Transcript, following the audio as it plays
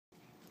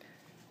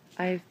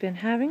I've been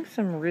having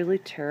some really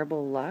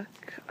terrible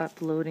luck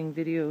uploading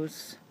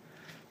videos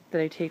that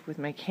I take with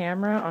my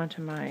camera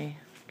onto my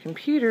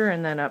computer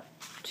and then up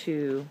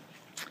to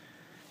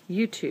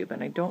YouTube,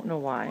 and I don't know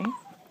why.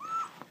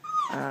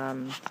 So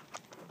I'm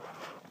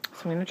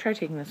going to try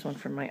taking this one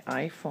from my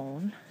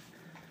iPhone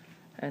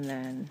and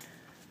then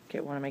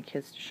get one of my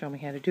kids to show me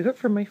how to do it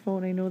from my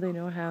phone. I know they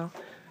know how.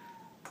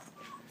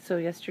 So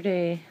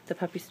yesterday the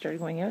puppies started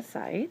going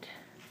outside,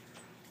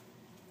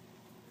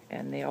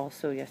 and they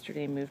also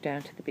yesterday moved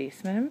down to the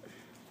basement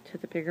to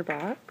the bigger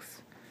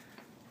box.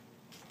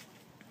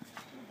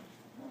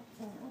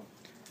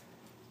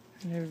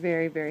 And they're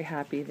very, very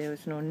happy. There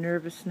was no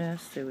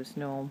nervousness. There was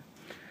no,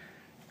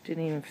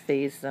 didn't even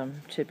faze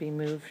them to be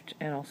moved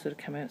and also to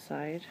come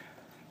outside.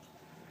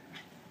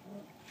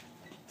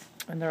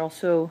 And they're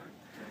also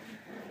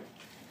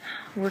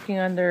working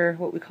on their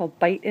what we call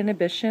bite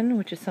inhibition,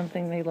 which is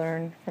something they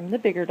learn from the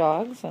bigger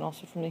dogs and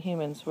also from the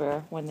humans,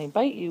 where when they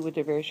bite you with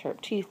their very sharp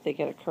teeth, they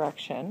get a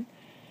correction.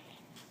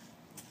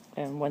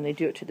 And when they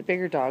do it to the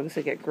bigger dogs,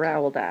 they get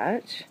growled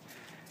at.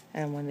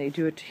 And when they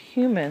do it to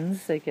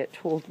humans, they get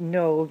told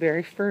no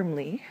very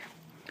firmly.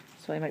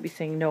 So I might be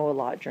saying no a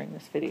lot during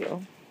this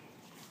video.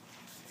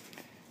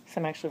 So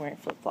I'm actually wearing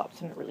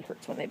flip-flops, and it really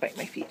hurts when they bite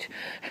my feet.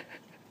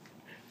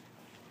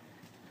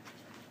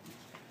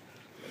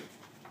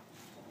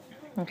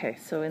 Okay,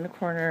 so in the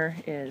corner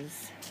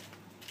is,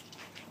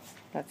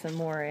 that's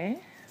Amore.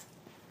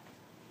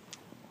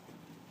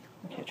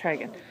 Okay, try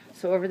again.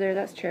 So over there,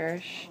 that's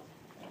Cherish.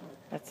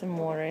 That's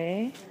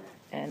Amore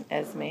and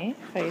Esme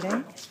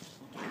fighting.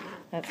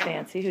 That's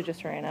Fancy, who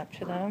just ran up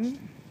to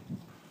them.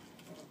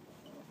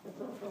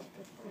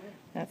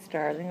 That's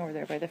Darling over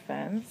there by the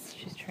fence.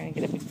 She's trying to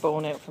get a big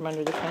bone out from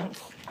under the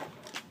fence.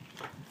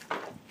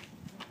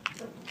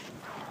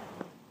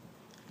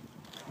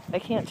 I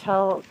can't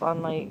tell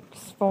on my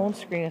phone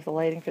screen if the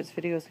lighting for this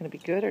video is going to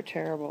be good or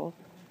terrible.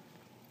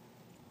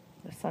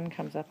 The sun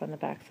comes up on the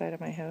back side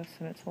of my house,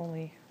 and it's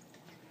only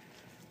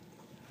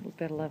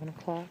about 11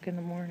 o'clock in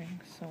the morning,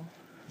 so.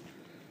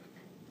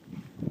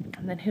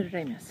 And then who did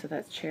I miss? So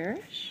that's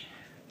Cherish.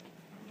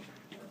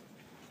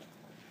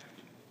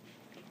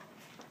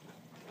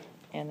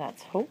 And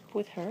that's Hope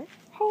with her.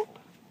 Hope!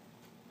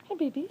 Hi,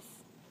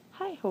 babies.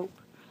 Hi, Hope.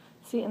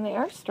 See, and they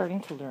are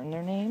starting to learn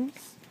their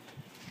names.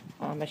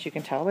 As you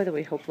can tell by the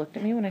way Hope looked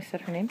at me when I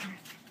said her name.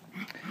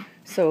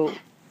 So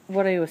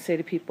what I always say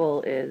to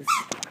people is,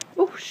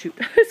 oh shoot,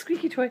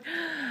 squeaky toy.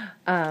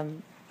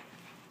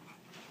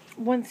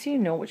 Once you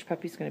know which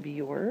puppy's going to be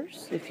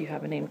yours, if you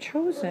have a name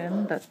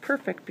chosen, that's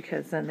perfect,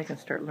 because then they can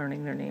start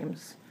learning their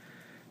names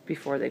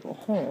before they go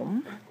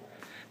home.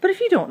 But if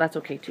you don't, that's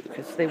okay too,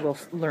 because they will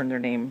learn their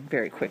name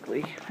very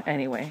quickly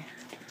anyway.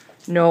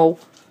 No.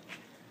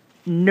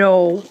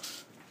 No.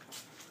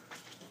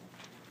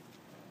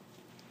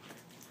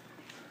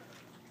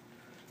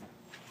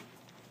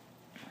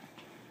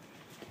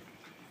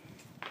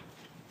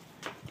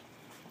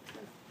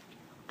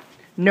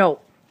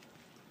 No.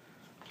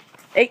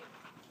 Hey.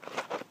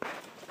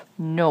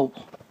 No.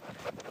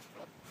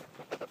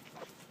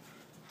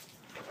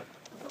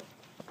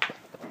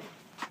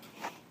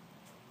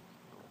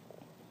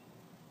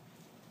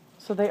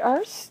 So they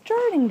are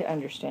starting to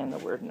understand the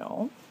word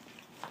no.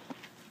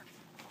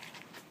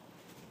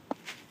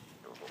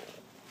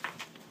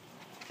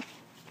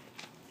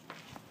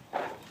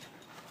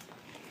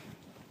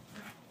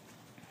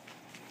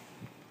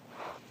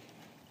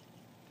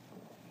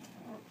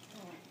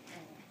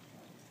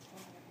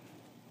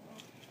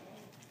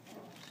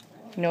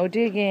 No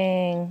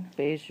digging,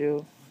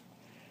 Beiju.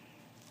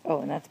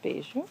 Oh, and that's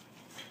Beiju.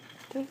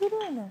 They're little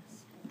in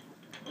this.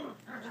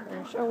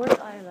 Oh, where's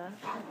Isla?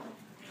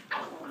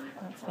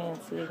 That's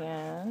Fancy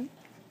again.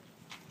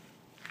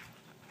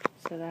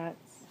 So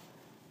that's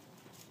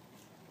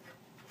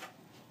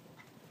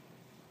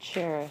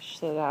Cherish.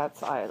 So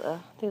that's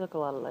Isla. They look a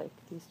lot alike,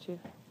 these two.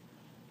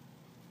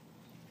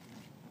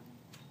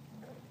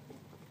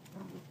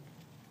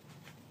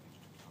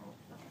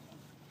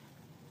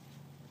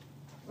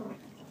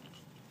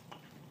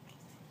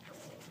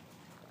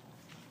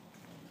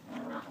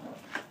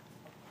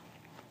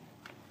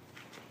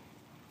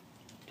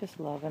 Just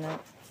loving it.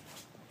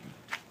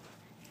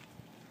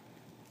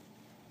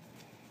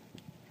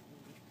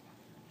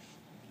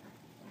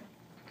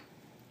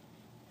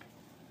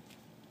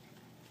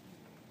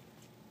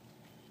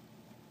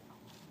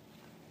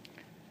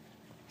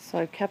 So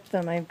I've kept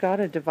them, I've got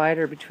a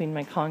divider between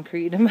my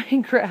concrete and my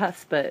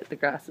grass, but the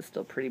grass is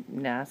still pretty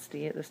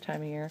nasty at this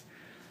time of year.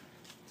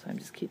 So I'm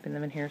just keeping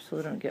them in here so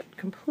they don't get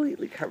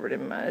completely covered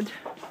in mud.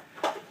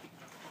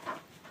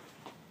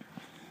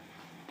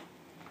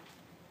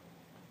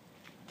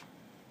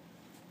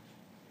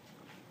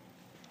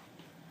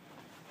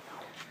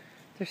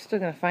 They're still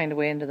going to find a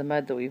way into the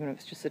mud though, even if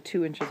it's just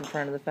 2 inches in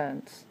front of the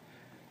fence.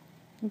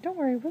 And don't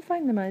worry, we'll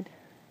find the mud.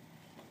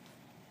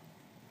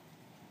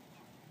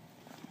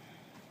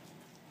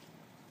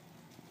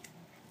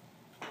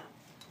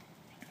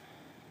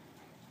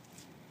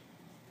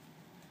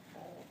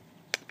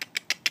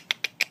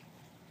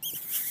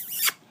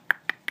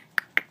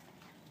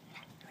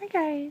 Hi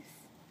guys.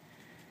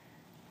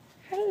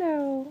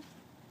 Hello.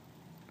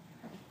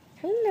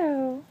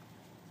 Hello.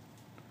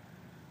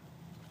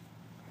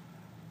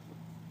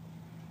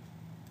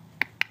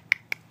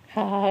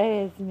 Hi,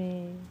 it's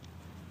me.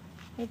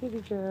 Hi, baby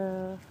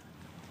girl.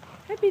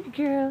 Hi, baby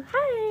girl.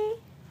 Hi.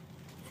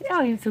 Oh,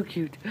 I'm so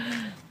cute.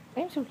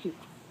 I'm so cute.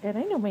 And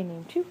I know my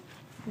name too.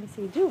 Yes,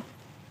 I do.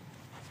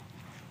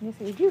 Yes,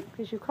 I do.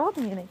 Because you called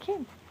me and I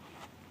came.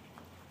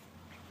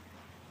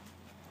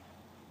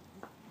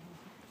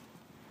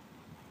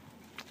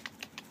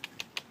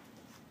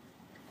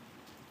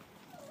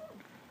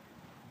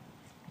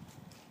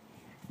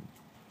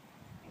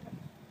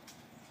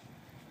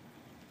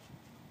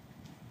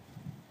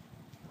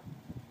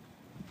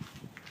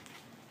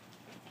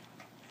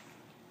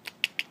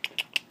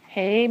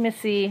 Hey,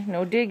 Missy.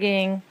 No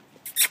digging.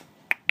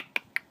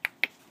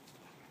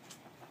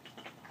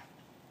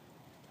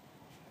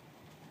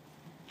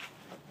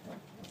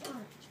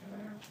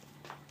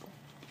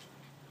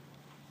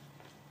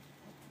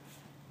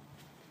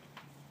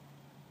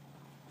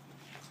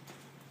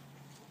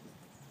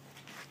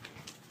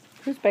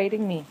 Who's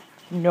biting me?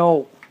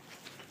 No.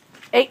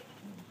 Hey.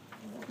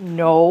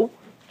 No.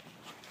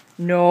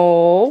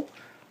 No.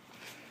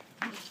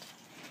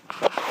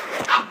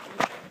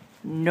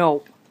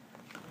 No.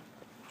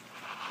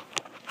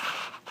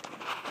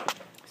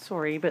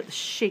 Sorry about the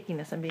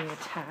shakiness. I'm being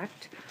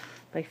attacked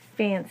by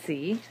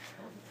Fancy.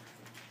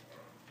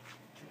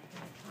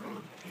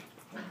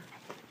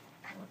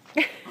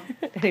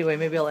 Anyway,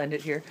 maybe I'll end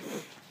it here.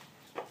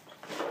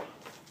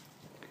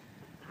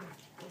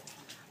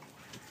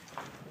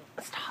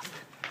 Stop.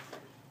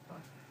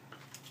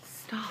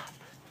 Stop.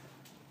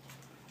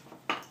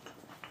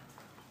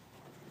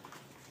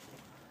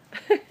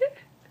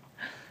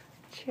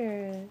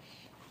 Cherish.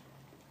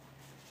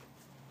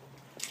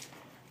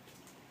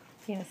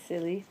 Being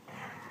silly.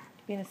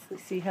 Being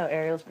silly. See how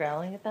Ariel's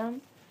growling at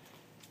them?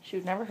 She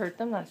would never hurt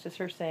them. That's just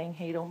her saying,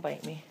 hey, don't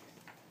bite me.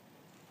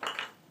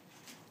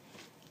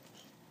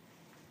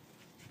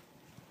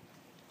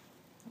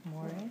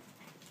 More.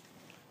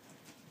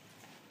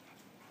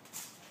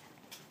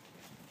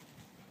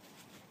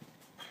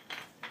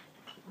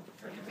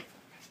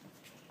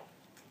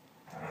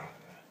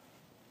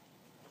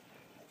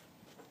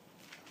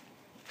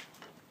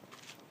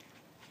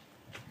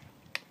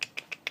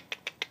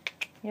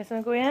 You guys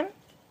want to go in?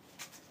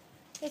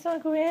 You guys want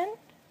to go in?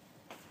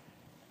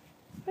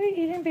 What are you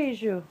eating,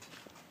 Bijou?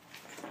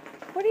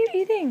 What are you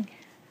eating?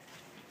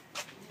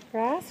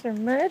 Grass or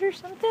mud or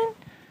something?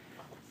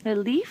 A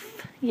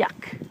leaf?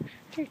 Yuck.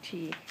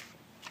 Dirty.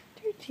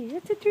 Dirty.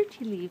 That's a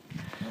dirty leaf.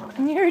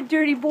 And you're a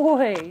dirty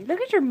boy.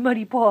 Look at your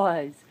muddy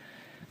paws.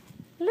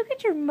 Look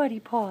at your muddy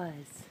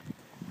paws.